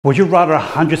Would you rather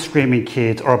 100 screaming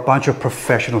kids or a bunch of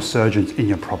professional surgeons in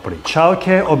your property?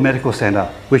 Childcare or medical center?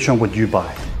 Which one would you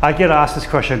buy? I get asked this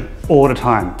question all the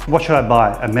time. What should I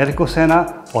buy, a medical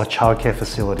center or a childcare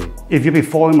facility? If you've been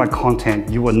following my content,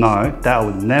 you will know that I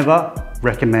would never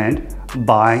recommend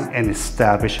buying an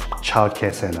established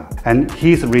childcare center. And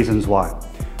here's the reasons why.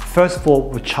 First of all,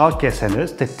 with childcare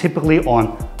centers, they're typically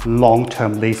on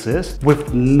long-term leases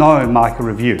with no market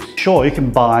reviews. Sure, you can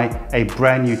buy a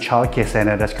brand new childcare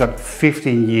center that's got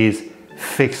 15 years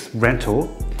fixed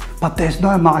rental, but there's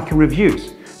no market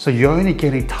reviews. So you're only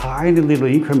getting tiny little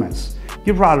increments.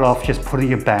 You're rather off just putting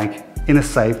your bank in a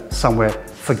safe somewhere,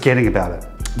 forgetting about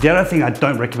it. The other thing I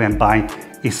don't recommend buying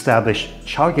established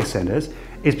childcare centers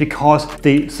is because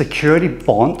the security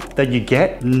bond that you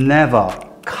get never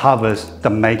covers the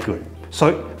make good.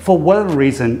 So for whatever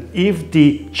reason, if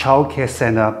the childcare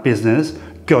center business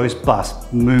goes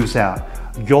bust, moves out,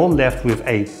 you're left with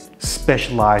a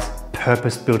specialized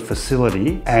purpose-built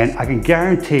facility, and I can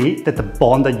guarantee that the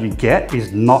bond that you get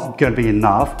is not going to be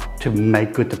enough to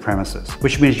make good the premises,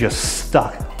 which means you're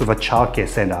stuck with a childcare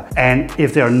center. And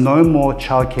if there are no more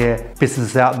childcare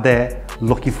businesses out there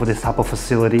looking for this type of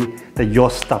facility, then you're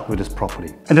stuck with this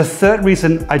property. And the third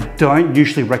reason I don't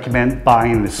usually recommend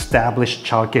buying an established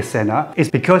childcare center is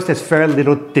because there's very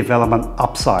little development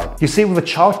upside. You see, with a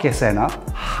childcare center,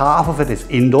 half of it is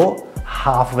indoor,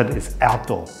 half of it is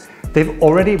outdoor. They've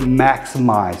already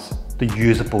maximized the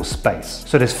usable space.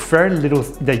 So there's very little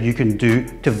that you can do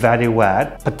to value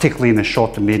add, particularly in the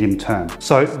short to medium term.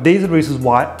 So these are the reasons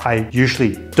why I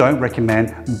usually don't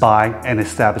recommend buying an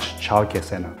established childcare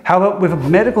center. However, with a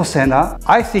medical center,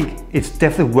 I think it's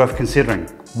definitely worth considering.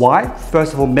 Why?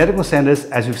 First of all, medical centers,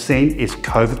 as we've seen, is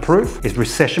COVID-proof, is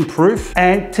recession-proof,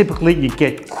 and typically you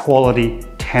get quality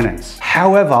tenants.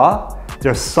 However,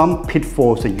 there are some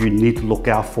pitfalls that you need to look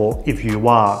out for if you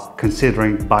are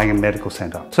considering buying a medical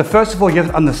center. So first of all, you have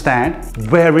to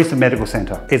understand, where is the medical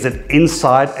center? Is it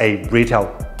inside a retail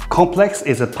complex?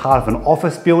 Is it part of an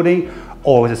office building?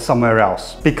 Or is it somewhere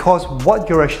else? Because what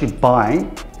you're actually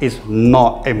buying is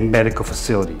not a medical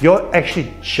facility. You're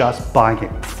actually just buying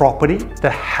a property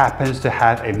that happens to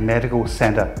have a medical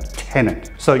center tenant.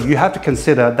 So you have to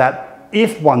consider that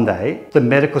if one day the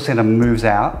medical center moves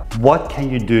out, what can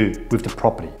you do with the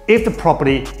property? If the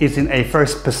property is in a very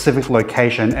specific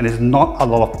location and there's not a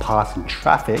lot of passing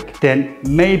traffic, then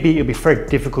maybe it'll be very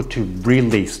difficult to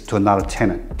release to another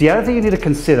tenant. The other thing you need to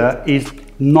consider is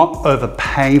not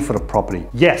overpaying for the property.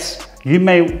 Yes, you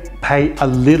may pay a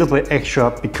little bit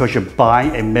extra because you're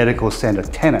buying a medical center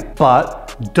tenant, but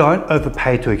don't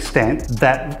overpay to the extent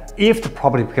that if the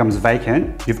property becomes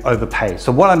vacant, you've overpaid.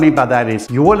 So what I mean by that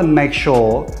is you want to make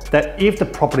sure that if the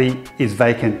property is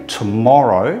vacant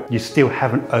tomorrow, you still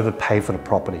haven't overpaid for the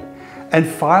property. And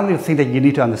finally, the thing that you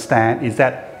need to understand is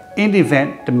that in the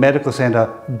event the medical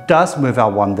center does move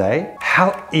out one day,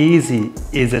 how easy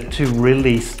is it to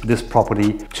release this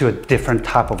property to a different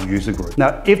type of user group?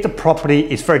 Now, if the property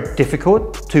is very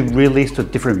difficult to release to a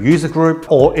different user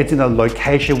group, or it's in a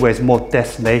location where it's more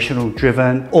destinational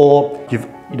driven, or you've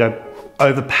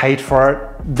overpaid for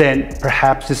it, then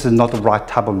perhaps this is not the right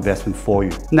type of investment for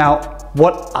you. Now,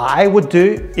 what I would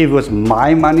do if it was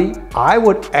my money, I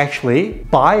would actually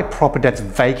buy a property that's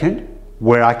vacant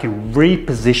where I can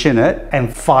reposition it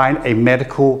and find a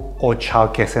medical or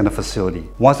childcare center facility.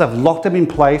 Once I've locked them in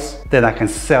place, then I can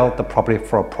sell the property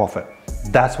for a profit.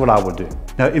 That's what I would do.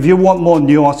 Now, if you want more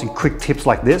nuanced and quick tips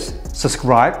like this,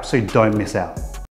 subscribe so you don't miss out.